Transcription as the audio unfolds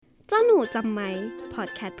เจ้าหนูจำไหมพอด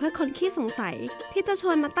แคสต์เพื่อคนขี้สงสัยที่จะช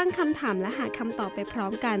วนมาตั้งคำถามและหาคำตอบไปพร้อ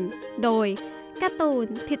มกันโดยการ์ตูน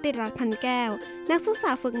ทิติรัตน์พันแก้วนักศึกษ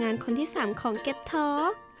าฝึกงานคนที่3ของ Get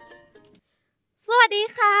Talk สวัสดี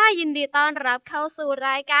ค่ะยินดีต้อนรับเข้าสู่ร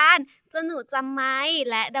ายการเจ้าหนูจำไหม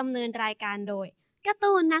และดำเนินรายการโดยการ์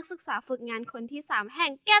ตูนนักศึกษาฝึกงานคนที่3แห่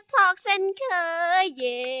ง Get Talk เช่นเคยเ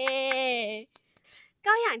ย้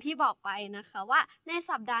ก็อย่างที่บอกไปนะคะว่าใน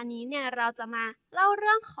สัปดาห์นี้เนี่ยเราจะมาเล่าเ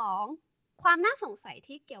รื่องของความน่าสงสัย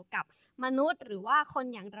ที่เกี่ยวกับมนุษย์หรือว่าคน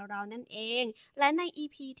อย่างเราๆนั่นเองและใน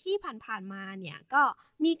EP ที่ผ่านๆมาเนี่ยก็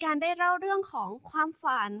มีการได้เล่าเรื่องของความ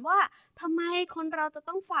ฝันว่าทำไมคนเราจะ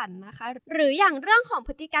ต้องฝันนะคะหรืออย่างเรื่องของพ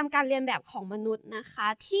ฤติกรรมการเรียนแบบของมนุษย์นะคะ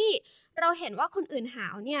ที่เราเห็นว่าคนอื่นหา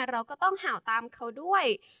วเนี่ยเราก็ต้องหาวตามเขาด้วย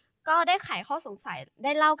ก็ได้ไขข้อสงสัยไ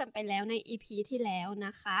ด้เล่ากันไปแล้วใน EP ที่แล้วน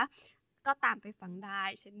ะคะก็ตามไปฟังได้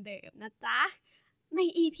เช่นเดิมนะจ๊ะใน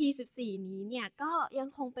EP 14 นี้เนี่ยก็ยัง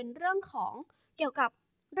คงเป็นเรื่องของเกี่ยวกับ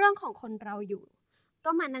เรื่องของคนเราอยู่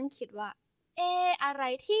ก็มานั่งคิดว่าอะไร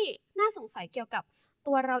ที่น่าสงสัยเกี่ยวกับ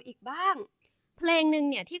ตัวเราอีกบ้างเพลงหนึ่ง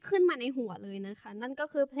เนี่ยที่ขึ้นมาในหัวเลยนะคะนั่นก็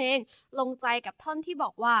คือเพลงลงใจกับท่อนที่บอ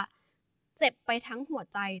กว่าเจ็บไปทั้งหัว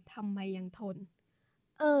ใจทำไมยังทน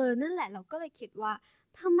นั่นแหละเราก็เลยคิดว่า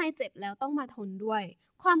ทำไมเจ็บแล้วต้องมาทนด้วย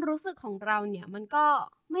ความรู้สึกของเราเนี่ยมันก็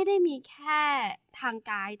ไม่ได้มีแค่ทาง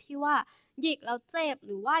กายที่ว่าหยิกแล้วเจ็บห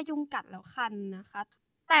รือว่ายุงกัดแล้วคันนะคะ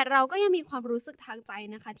แต่เราก็ยังมีความรู้สึกทางใจ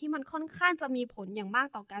นะคะที่มันค่อนข้างจะมีผลอย่างมาก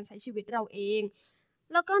ต่อการใช้ชีวิตเราเอง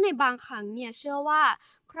แล้วก็ในบางครั้งเนี่ยเชื่อว่า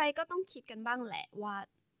ใครก็ต้องคิดกันบ้างแหละว่า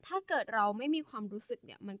ถ้าเกิดเราไม่มีความรู้สึกเ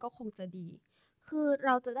นี่ยมันก็คงจะดีคือเร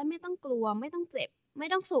าจะได้ไม่ต้องกลัวไม่ต้องเจ็บไม่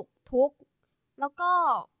ต้องสุขทุกข์แล้วก็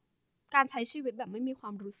การใช้ชีวิตแบบไม่มีควา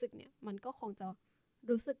มรู้สึกเนี่ยมันก็คงจะ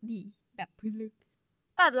รู้สึกดีแบบพื้นลึก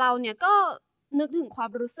แต่เราเนี่ยก็นึกถึงควา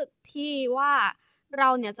มรู้สึกที่ว่าเรา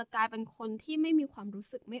เนี่ยจะกลายเป็นคนที่ไม่มีความรู้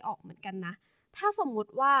สึกไม่ออกเหมือนกันนะถ้าสมมุ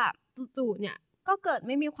ติว่าจู่ๆเนี่ยก็เกิดไ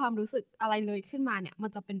ม่มีความรู้สึกอะไรเลยขึ้นมาเนี่ยมัน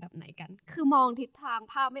จะเป็นแบบไหนกันคือมองทิศทาง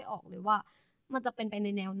ภาพไม่ออกเลยว่ามันจะเป็นไปใน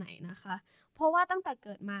แนวไหนนะคะเพราะว่าตั้งแต่เ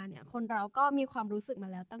กิดมาเนี่ยคนเราก็มีความรู้สึกมา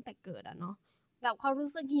แล้วตั้งแต่เกิดอะเนาะแบบความรู้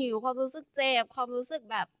สึกหิวความรู้สึกเจ็บความรู้สึก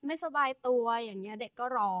แบบไม่สบายตัวอย่างเงี้ยเด็กก็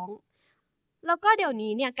ร้องแล้วก็เดี๋ยว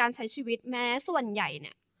นี้เนี่ยการใช้ชีวิตแม้ส่วนใหญ่เ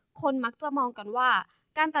นี่ยคนมักจะมองกันว่า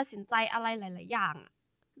การตัดสินใจอะไรหลายๆอย่าง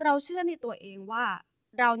เราเชื่อในตัวเองว่า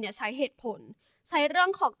เราเนี่ยใช้เหตุผลใช้เรื่อง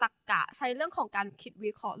ของตรรกะใช้เรื่องของการคิด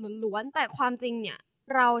วิเคราะห์ล้วนๆแต่ความจริงเนี่ย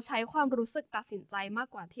เราใช้ความรู้สึกตัดสินใจมาก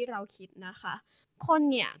กว่าที่เราคิดนะคะคน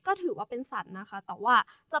เนี่ยก็ถือว่าเป็นสัตว์นะคะแต่ว่า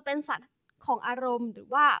จะเป็นสัตว์ของอารมณ์หรือ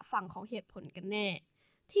ว่าฝั่งของเหตุผลกันแน่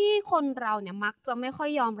ที่คนเราเนี่ยมักจะไม่ค่อ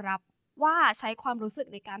ยยอมรับว่าใช้ความรู้สึก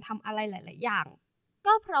ในการทำอะไรหลายๆอย่าง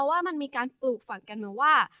ก็เพราะว่ามันมีการปลูกฝังกันมาว่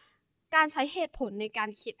าการใช้เหตุผลในการ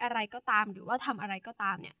คิดอะไรก็ตามหรือว่าทำอะไรก็ต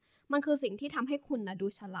ามเนี่ยมันคือสิ่งที่ทำให้คุณนะดู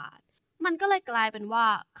ฉลาดมันก็เลยกลายเป็นว่า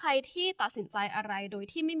ใครที่ตัดสินใจอะไรโดย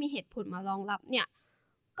ที่ไม่มีเหตุผลมารองรับเนี่ย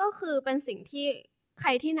ก็คือเป็นสิ่งที่ใคร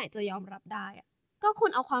ที่ไหนจะยอมรับได้อะก็คุ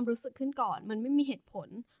ณเอาความรู้สึกขึ้นก่อนมันไม่มีเหตุผล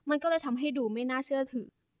มันก็เลยทำให้ดูไม่น่าเชื่อถือ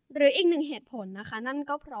หรืออีกหนึ่งเหตุผลนะคะนั่น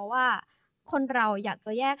ก็เพราะว่าคนเราอยากจ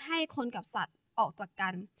ะแยกให้คนกับสัตว์ออกจากกั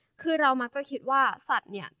นคือเรามักจะคิดว่าสัต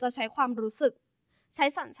ว์เนี่ยจะใช้ความรู้สึกใช้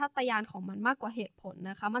สัญชาตญาณของมันมากกว่าเหตุผล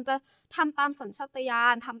นะคะมันจะทำตามสัญชาตญา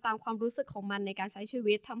ณทำตามความรู้สึกของมันในการใช้ชี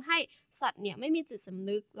วิตทำให้สัตว์เนี่ยไม่มีจิตสำ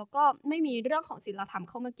นึกแล้วก็ไม่มีเรื่องของศีลธรรม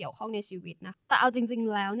เข้ามาเกี่ยวข้องในชีวิตนะแต่เอาจริง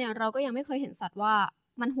ๆแล้วเนี่ยเราก็ยังไม่เคยเห็นสัตว์ว่า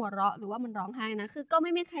มันหัวเราะหรือว่ามันร้องไห้นะคือก็ไ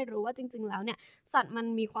ม่มีใครรู้ว่าจริงๆแล้วเนี่ยสัตว์มัน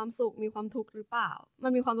มีความสุขมีความทุกข์หรือเปล่ามั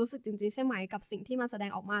นมีความรู้สึกจริงๆใช่ไหมกับสิ่งที่มันแสด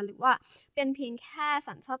งออกมาหรือว่าเป็นเพียงแค่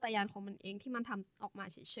สัญชาตญาณของมันเองที่มันทำออกมา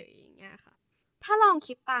เฉยๆอย่างเงี้ยค่ะถ้าลอง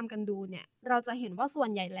คิดตามกันดูเนี่ยเราจะเห็นว่าส่วน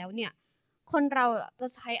ใหญ่แล้วเนี่ยคนเราจะ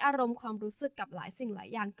ใช้อารมณ์ความรู้สึกกับหลายสิ่งหลาย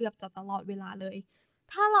อย่างเกือบจะตลอดเวลาเลย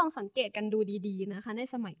ถ้าลองสังเกตกันดูดีๆนะคะใน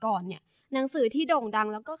สมัยก่อนเนี่ยหนังสือที่โด่งดัง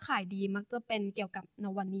แล้วก็ขายดีมักจะเป็นเกี่ยวกับน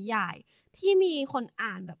วนิยายที่มีคน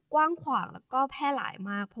อ่านแบบกว้างขวางแล้วก็แพร่หลาย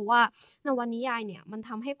มากเพราะว่านวนิยายเนี่ยมันท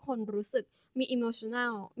ำให้คนรู้สึกมี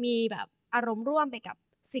emotional มีแบบอารมณ์ร่วมไปกับ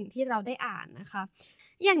สิ่งที่เราได้อ่านนะคะ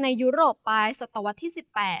อย่างในยุโรปปลายศตวรรษที่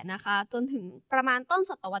18นะคะจนถึงประมาณต้น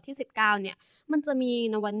ศตวรรษที่19เนี่ยมันจะมี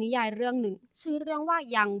นวนิยายเรื่องหนึ่งชื่อเรื่องว่า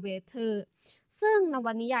Young Werther ซึ่งนว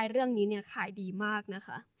นิยายเรื่องนี้เนี่ยขายดีมากนะค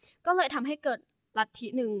ะก็เลยทำให้เกิดลัทธิ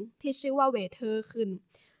หนึ่งที่ชื่อว่าเวเทอร์ขึ้น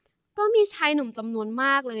ก็มีชายหนุ่มจำนวนม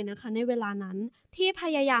ากเลยนะคะในเวลานั้นที่พ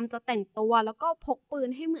ยายามจะแต่งตัวแล้วก็พกปืน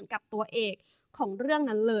ให้เหมือนกับตัวเอกของเรื่อง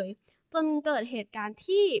นั้นเลยจนเกิดเหตุการณ์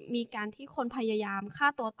ที่มีการที่คนพยายามฆ่า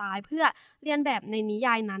ตัวตายเพื่อเลียนแบบในนิย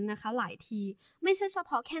ายนั้นนะคะหลายทีไม่ใช่เฉพ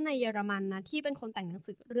าะแค่ในเยอรมันนะที่เป็นคนแต่งหนัง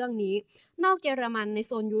สือเรื่องนี้นอกเยอรมันในโ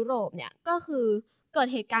ซนยุโรปเนี่ยก็คือ เกิด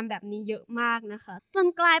เหตุการณ์แบบนี้เยอะมากนะคะจน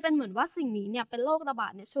กลายเป็นเหมือนว่าสิ่งนี้เนี่ยเป็นโรคระบา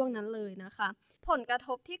ดในช่วงนั้นเลยนะคะผลกระท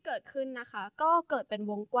บที่เกิดขึ้นนะคะก็เกิดเป็น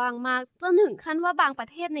วงกว้างมากจนถึงขั้นว่าบางประ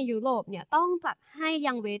เทศในยุโรปเนี่ยต้องจัดให้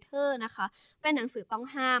ยังเวเทอร์นะคะเป็นหนังสือต้อง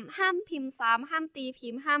ห้ามพิมพ์ซ้ำห้ามตีพิ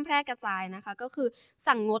มพ์ห้ามแพร่กระจายนะคะก็คือ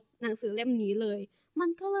สั่งงดหนังสือเล่มนี้เลยมัน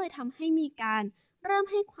ก็เลยทำให้มีการเริ่ม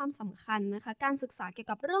ให้ความสำคัญนะคะการศึกษาเกี่ยว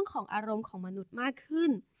กับเรื่องของอารมณ์ของมนุษย์มากขึ้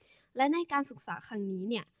นและในการศึกษาครั้งนี้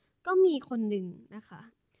เนี่ยก็มีคนหนึ่งนะคะ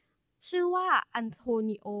ชื่อว่าอันโท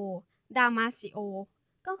นิโอ ดามาซิโอ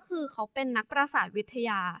ก็คือเขาเป็นนักประสาทวิทย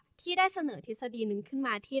าที่ได้เสนอทฤษฎีหนึ่งขึ้นม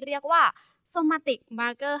าที่เรียกว่า Somatic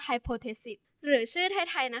Marker Hypothesis หรือชื่อ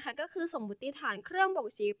ไทยๆนะคะก็คือสมมุติฐานเครื่องบ่ง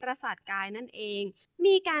ชี้ประสาทกายนั่นเอง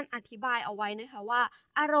มีการอธิบายเอาไว้นะคะว่า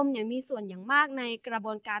อารมณ์เนี่ยมีส่วนอย่างมากในกระบ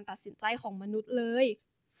วนการตัดสินใจของมนุษย์เลย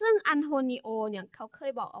ซึ่งอันโทนิโอเนี่ยเขาเค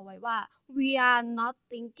ยบอกเอาไว้ว่า we are not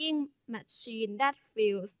thinking machine that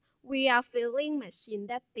feels we are feeling machine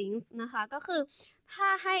that thinks นะคะก็คือถ้า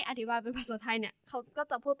ให้อธิบายเป็นภาษาไทยเนี่ยเขาก็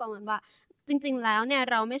จะพูดประมาณว่าจริงๆแล้วเนี่ย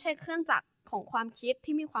เราไม่ใช่เครื่องจักรของความคิด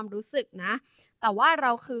ที่มีความรู้สึกนะแต่ว่าเร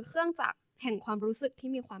าคือเครื่องจักรแห่งความรู้สึกที่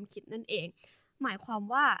มีความคิดนั่นเองหมายความ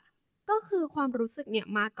ว่าก็คือความรู้สึกเนี่ย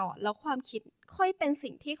มาก่อนแล้วความคิดค่อยเป็น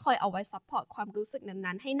สิ่งที่คอยเอาไว้ซัพพอร์ตความรู้สึก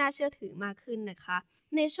นั้นๆให้น่าเชื่อถือมากขึ้นนะคะ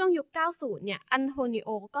ในช่วงยุค 90 เนี่ยอันโทนิโอ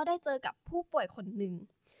ก็ได้เจอกับผู้ป่วยคนหนึ่ง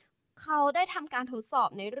เขาได้ทำการทดสอบ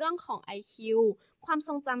ในเรื่องของ IQ ความท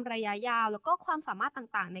รงจำระยะยาวแล้วก็ความสามารถ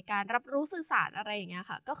ต่างๆในการรับรู้สื่อสารอะไรอย่างเงี้ย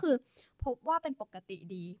ค่ะก็คือพบว่าเป็นปกติ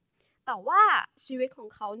ดีแต่ว่าชีวิตของ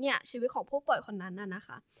เขาเนี่ยชีวิตของผู้ป่วยคนนั้นน่ะนะค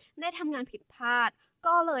ะได้ทำงานผิดพลาด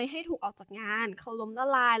ก็เลยให้ถูกออกจากงานเขาล้มละ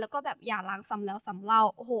ลายแล้วก็แบบหย่าร้างซ้ำแล้วซ้ำเล่า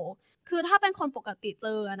โอ้โหคือถ้าเป็นคนปกติเจ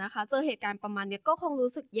อนะคะเจอเหตุการณ์ประมาณนี้ก็คง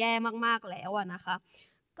รู้สึกแย่มากๆแล้วนะคะ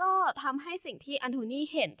ก็ทำให้สิ่งที่อันโทนี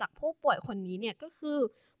เห็นจากผู้ป่วยคนนี้เนี่ยก็คือ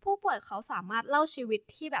ผู้ป่วยเขาสามารถเล่าชีวิต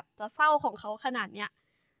ที่แบบจะเศร้าของเขาขนาดเนี้ย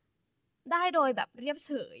ได้โดยแบบเรียบเ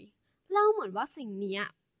ฉยเล่าเหมือนว่าสิ่งนี้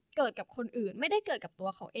เกิดกับคนอื่นไม่ได้เกิดกับตัว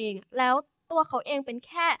เขาเองแล้วตัวเขาเองเป็นแ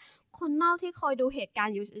ค่คนนอกที่คอยดูเหตุการ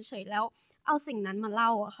ณ์อยู่เฉยๆแล้วเอาสิ่งนั้นมาเล่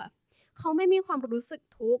าอะค่ะเขาไม่มีความรู้สึก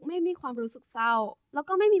ทุกข์ไม่มีความรู้สึกเศร้าแล้ว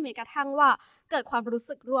ก็ไม่มีแม้กระทั่งว่าเกิดความรู้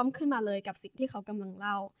สึกร่วมขึ้นมาเลยกับสิ่งที่เขากำลังเ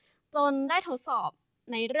ล่าจนได้ทดสอบ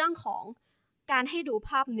ในเรื่องของการให้ดู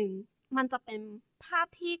ภาพหนึ่งมันจะเป็นภาพ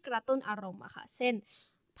ที่กระตุ้นอารมณ์อะค่ะเช่น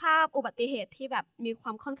ภาพอุบัติเหตุที่แบบมีคว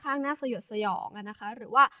ามค่อนข้างน่าสยดสยองนะคะหรื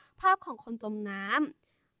อว่าภาพของคนจมน้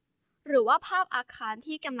ำหรือว่าภาพอาคาร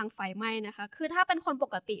ที่กำลังไฟไหม้นะคะคือถ้าเป็นคนป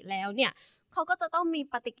กติแล้วเนี่ยเขาก็จะต้องมี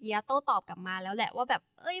ปฏิกิริยาโต้ตอบกลับมาแล้วแหละว่าแบบ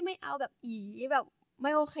เอ้ยไม่เอาแบบแบบไ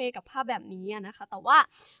ม่โอเคกับภาพแบบนี้นะคะแต่ว่า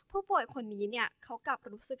ผู้ป่วยคนนี้เนี่ยเขากลับ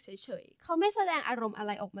รู้สึกเฉยๆเขาไม่แสดงอารมณ์อะไ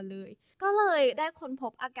รออกมาเลยก็เลยได้ค้นพ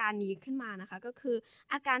บอาการนี้ขึ้นมานะคะก็คือ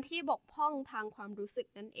อาการที่บกพร่องทางความรู้สึก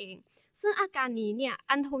นั่นเองซึ่งอาการนี้เนี่ย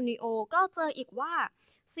อันโทนิโอก็เจออีกว่า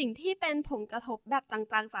สิ่งที่เป็นผลกระทบแบบ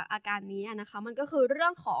จังๆจากอาการนี้นะคะมันก็คือเรื่อ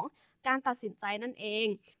งของการตัดสินใจนั่นเอง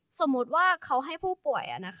สมมติว่าเขาให้ผู้ป่วย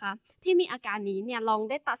นะคะที่มีอาการนี้เนี่ยลอง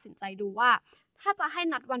ได้ตัดสินใจดูว่าถ้าจะให้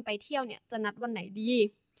นัดวันไปเที่ยวเนี่ยจะนัดวันไหนดี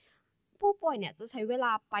ผู้ป่วยเนี่ยจะใช้เวล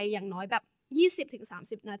าไปอย่างน้อยแบบ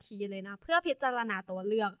 20-30 นาทีเลยนะเพื่อพิจารณาตัว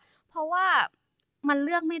เลือกเพราะว่ามันเ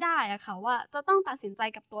ลือกไม่ได้อะค่ะว่าจะต้องตัดสินใจ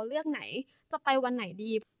กับตัวเลือกไหนจะไปวันไหน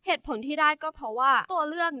ดีเหตุผลที่ได้ก็เพราะว่าตัว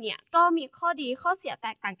เลือกเนี่ยก็มีข้อดีข้อเสียแต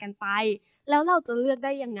กต่างกันไปแล้วเราจะเลือกไ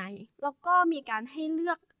ด้ยังไงแล้วก็มีการให้เลื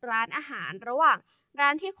อกร้านอาหารระหว่างร้า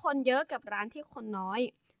นที่คนเยอะกับร้านที่คนน้อย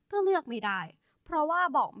ก็เลือกไม่ได้เพราะว่า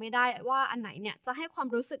บอกไม่ได้ว่าอันไหนเนี่ยจะให้ความ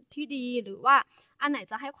รู้สึกที่ดีหรือว่าอันไหน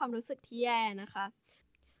จะให้ความรู้สึกที่แย่นะคะ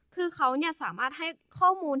คือเขาเนี่ยสามารถให้ข้อ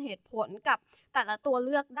มูลเหตุผลกับแต่ละตัวเ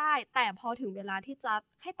ลือกได้แต่พอถึงเวลาที่จะ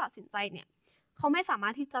ให้ตัดสินใจเนี่ยเขาไม่สามา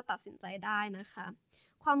รถที่จะตัดสินใจได้นะคะ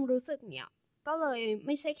ความรู้สึกเนี่ยก็เลยไ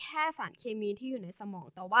ม่ใช่แค่สารเคมีที่อยู่ในสมอง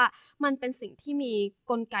แต่ว่ามันเป็นสิ่งที่มี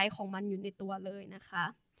กลไกของมันอยู่ในตัวเลยนะคะ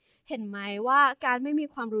เห็นไหมว่าการไม่มี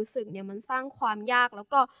ความรู้สึกเนี่ยมันสร้างความยากแล้ว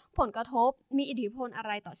ก็ผลกระทบมีอิทธิพลอะไ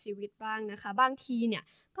รต่อชีวิตบ้างนะคะบางทีเนี่ย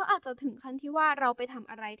ก็อาจจะถึงขั้นที่ว่าเราไปทำ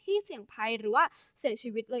อะไรที่เสี่ยงภัยหรือว่าเสี่ยงชี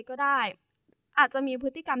วิตเลยก็ได้อาจจะมีพฤ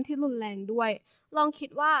ติกรรมที่รุนแรงด้วยลองคิด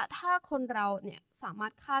ว่าถ้าคนเราเนี่ยสามาร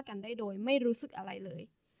ถฆ่ากันได้โดยไม่รู้สึกอะไรเลย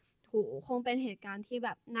โหคงเป็นเหตุการณ์ที่แบ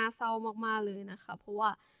บน่าเศร้ามากๆเลยนะคะเพราะว่า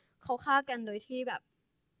เขาฆ่ากันโดยที่แบบ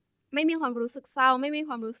ไม่มีความรู้สึกเศร้าไม่มีค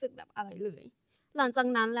วามรู้สึกแบบอะไรเลยหลังจาก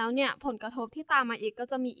นั้นแล้วเนี่ยผลกระทบที่ตามมาอีกก็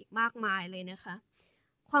จะมีอีกมากมายเลยนะคะ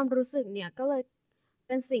ความรู้สึกเนี่ยก็เลยเ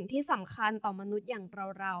ป็นสิ่งที่สำคัญต่อมนุษย์อย่าง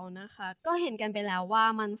เราๆนะคะก็เห็นกันไปแล้วว่า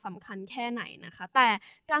มันสำคัญแค่ไหนนะคะแต่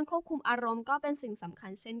การควบคุมอารมณ์ก็เป็นสิ่งสำคั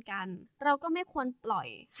ญเช่นกันเราก็ไม่ควรปล่อย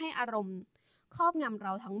ให้อารมณ์ครอบงำเร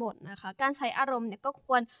าทั้งหมดนะคะการใช้อารมณ์เนี่ยก็ค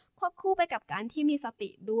วรควบคู่ไปกับการที่มีสติ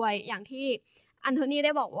ด้วยอย่างที่อันโทนีไ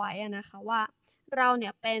ด้บอกไว้นะคะว่า เราเนี่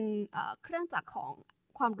ยเป็นเครื่องจักรของ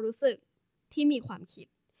ความรู้สึกที่มีความคิด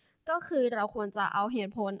ก็คือเราควรจะเอาเห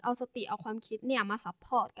ตุผลเอาสติเอาความคิดเนี่ยมาซัพพ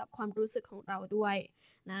อร์ตกับความรู้สึกของเราด้วย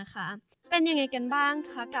นะคะเป็นยังไงกันบ้าง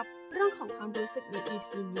คะกับเรื่องของความรู้สึกใน EP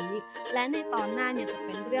นี้และในตอนหน้าเนี่ยจะเ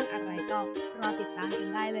ป็นเรื่องอะไรก็รอติดตามกัน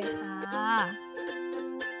ได้เลยค่ะ